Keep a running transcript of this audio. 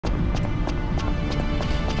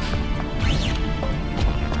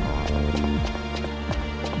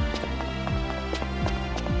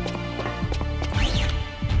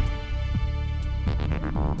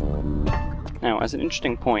as an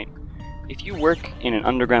interesting point, if you work in an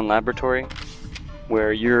underground laboratory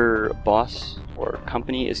where your boss or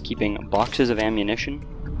company is keeping boxes of ammunition,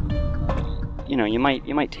 you know, you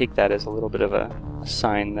might take that as a little bit of a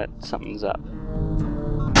sign that something's up.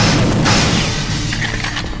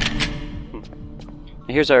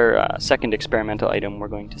 Now here's our second experimental item we're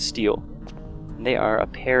going to steal. They are a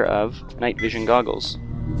pair of night vision goggles.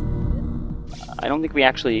 I don't think we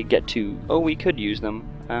actually get to... Oh, we could use them.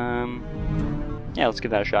 Yeah, let's give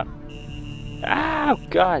that a shot. Ah,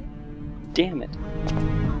 God damn it.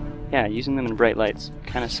 Yeah, using them in bright lights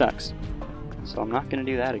kind of sucks. So I'm not going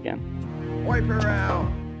to do that again. Wipe her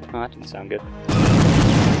out. Oh, that didn't sound good.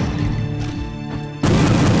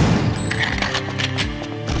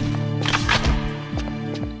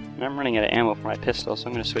 And I'm running out of ammo for my pistol, so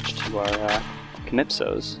I'm going to switch to our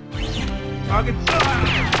Calypsos. Target.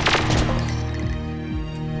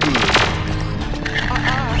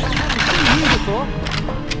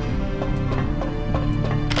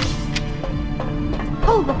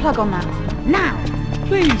 Pull the plug on that. Now!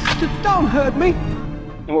 Please, don't hurt me.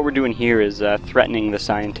 And what we're doing here is threatening the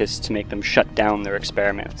scientists to make them shut down their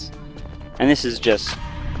experiments. And this is just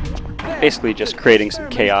basically just creating some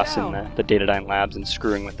chaos in the Datadyne labs and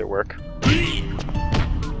screwing with their work.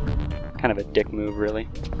 Kind of a dick move, really.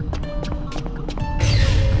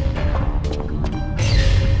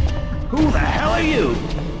 Who the hell are you?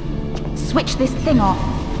 Switch this thing off.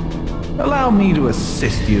 Allow me to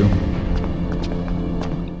assist you.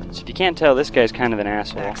 So if you can't tell, this guy's kind of an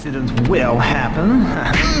asshole. Accidents will happen.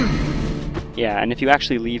 Yeah, and if you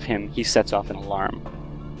actually leave him, he sets off an alarm.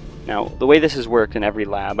 Now, the way this has worked in every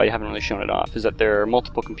lab, I haven't really shown it off, is that there are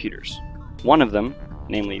multiple computers. One of them,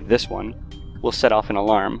 namely this one, will set off an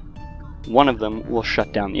alarm. One of them will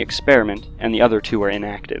shut down the experiment, and the other two are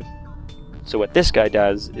inactive. So what this guy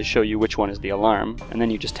does is show you which one is the alarm, and then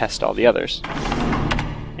you just test all the others.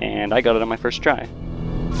 And I got it on my first try.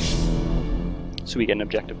 So we get an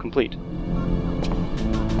objective complete.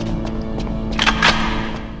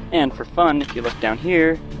 And for fun, if you look down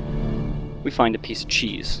here, we find a piece of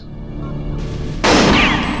cheese.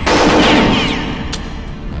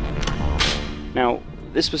 Now,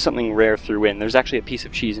 this was something Rare threw in. There's actually a piece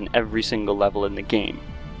of cheese in every single level in the game.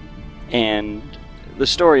 And the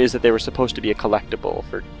story is that they were supposed to be a collectible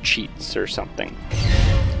for cheats or something.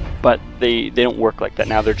 But they don't work like that.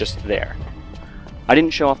 Now they're just there. I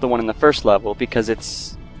didn't show off the one in the first level because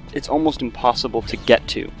it's almost impossible to get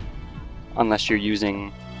to unless you're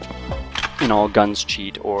using an all guns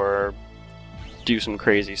cheat or do some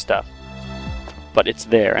crazy stuff. But it's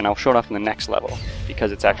there, and I'll show it off in the next level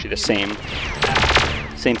because it's actually the same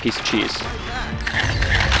piece of cheese.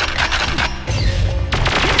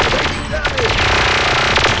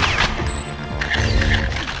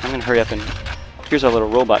 I'm gonna hurry up and here's our little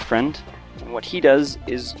robot friend. And what he does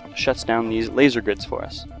is shuts down these laser grids for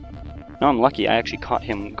us. Now I'm lucky, I actually caught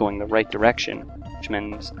him going the right direction, which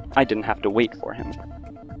means I didn't have to wait for him.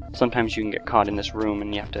 Sometimes you can get caught in this room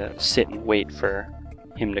and you have to sit and wait for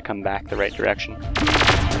him to come back the right direction.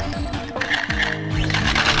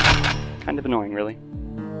 Kind of annoying, really.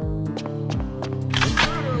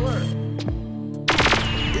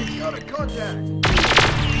 We've got a contact.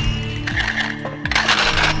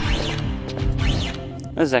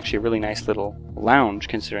 This is actually a really nice little lounge,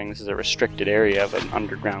 considering this is a restricted area of an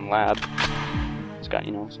underground lab. It's got,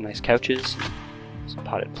 you know, some nice couches, some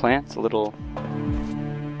potted plants, a little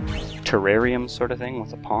terrarium sort of thing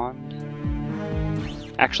with a pond.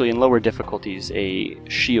 Actually, in lower difficulties, a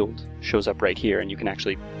shield shows up right here, and you can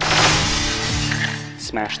actually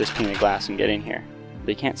smash this pane of glass and get in here. But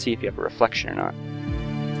you can't see if you have a reflection or not.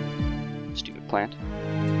 Stupid plant.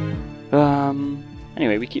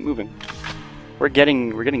 Anyway, we keep moving. We're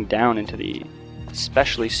getting down into the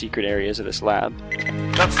especially secret areas of this lab.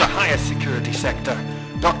 That's the highest security sector.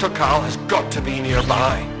 Dr. Carl has got to be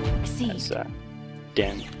nearby. I see. As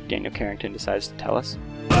Daniel Carrington decides to tell us.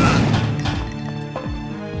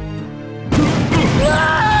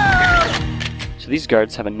 So these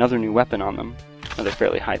guards have another new weapon on them. Another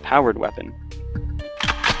fairly high-powered weapon.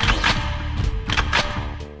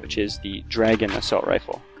 Which is the Dragon Assault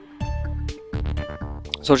Rifle.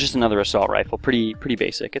 So it's just another assault rifle, pretty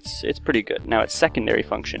basic. It's pretty good. Now its secondary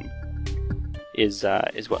function is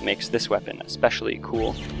what makes this weapon especially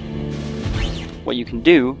cool. What you can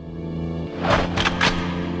do,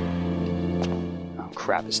 oh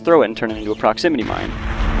crap, is throw it and turn it into a proximity mine,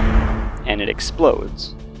 and it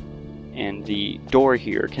explodes. And the door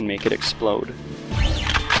here can make it explode.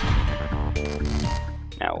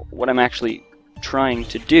 Now, what I'm actually trying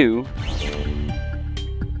to do,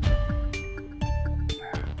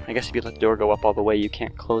 I guess if you let the door go up all the way, you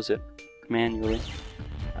can't close it. manually.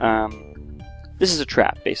 This is a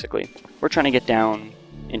trap, basically. We're trying to get down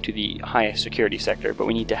into the highest security sector, but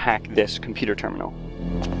we need to hack this computer terminal.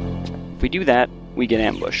 If we do that, we get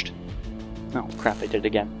ambushed. Oh, crap, I did it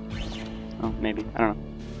again. Oh, maybe. I don't know.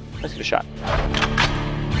 Let's give it a shot.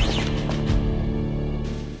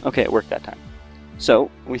 Okay, it worked that time. So,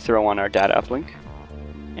 we throw on our data uplink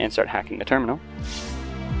and start hacking the terminal.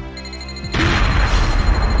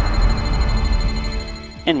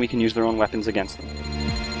 And we can use their own weapons against them.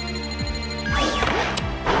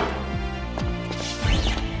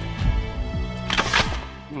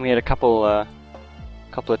 And we had a couple of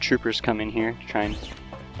troopers come in here to try and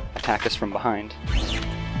attack us from behind.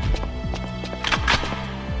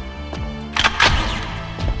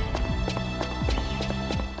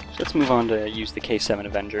 So let's move on to use the K7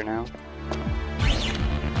 Avenger now.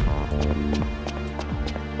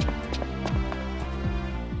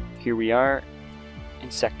 Here we are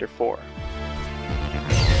in Sector 4.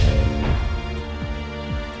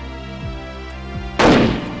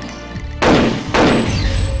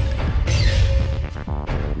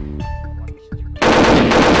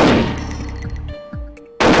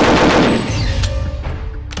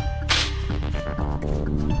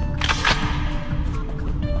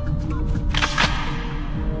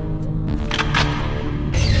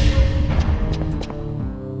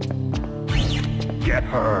 Get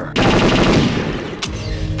her.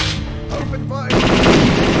 Open fire.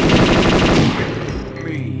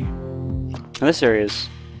 Me. Now this area is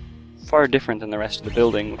far different than the rest of the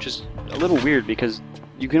building, which is a little weird because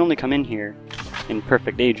you can only come in here in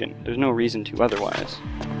Perfect Agent. There's no reason to otherwise.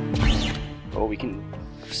 What we can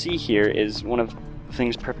see here is one of the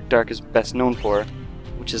things Perfect Dark is best known for,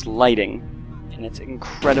 which is lighting, and it's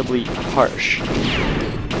incredibly harsh.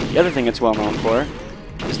 The other thing it's well known for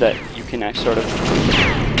is that you can actually sort of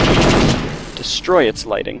destroy its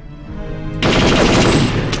lighting.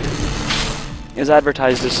 It was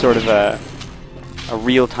advertised as sort of a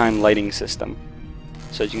real-time lighting system.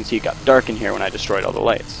 So as you can see, it got dark in here when I destroyed all the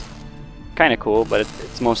lights. Kinda cool, but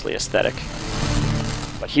it's mostly aesthetic.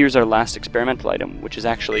 But here's our last experimental item, which is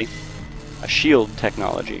actually a shield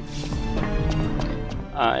technology.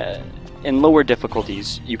 In lower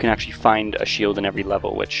difficulties, you can actually find a shield in every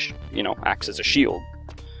level, which, you know, acts as a shield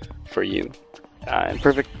for you. In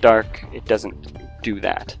Perfect Dark, it doesn't do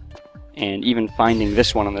that. And even finding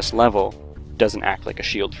this one on this level doesn't act like a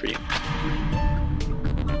shield for you.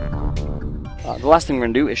 The last thing we're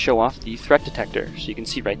going to do is show off the threat detector. So you can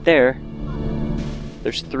see right there,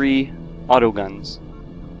 there's 3 autoguns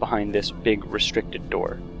behind this big restricted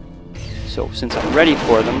door. So since I'm ready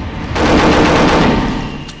for them...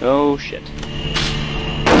 Oh shit.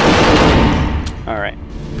 Alright.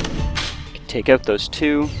 Take out those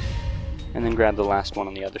 2, and then grab the last one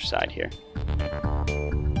on the other side here.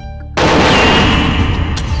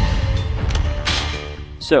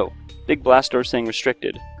 So, big blast door saying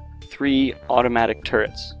restricted. 3 automatic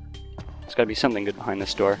turrets. There's gotta be something good behind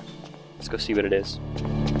this door. Let's go see what it is.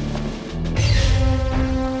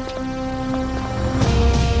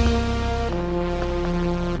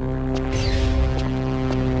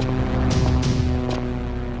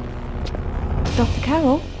 Dr.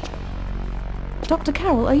 Carroll? Dr.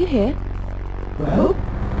 Carroll, are you here? Well,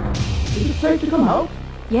 is it safe to come out?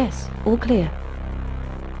 Yes, all clear.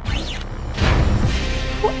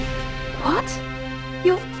 What?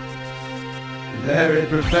 You're... Very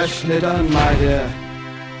professionally done, my dear.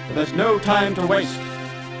 But there's no time to waste.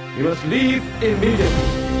 You must leave immediately.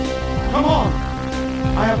 Come on!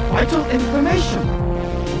 I have vital information.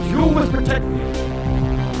 You must protect me.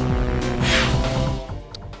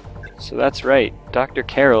 So that's right, Dr.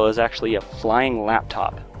 Carroll is actually a flying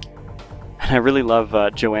laptop. And I really love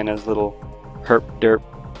Joanna's little herp-derp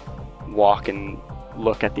walk and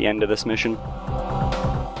look at the end of this mission.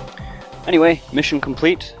 Anyway, mission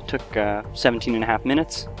complete. Took 17.5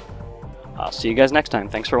 minutes. I'll see you guys next time.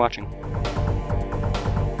 Thanks for watching.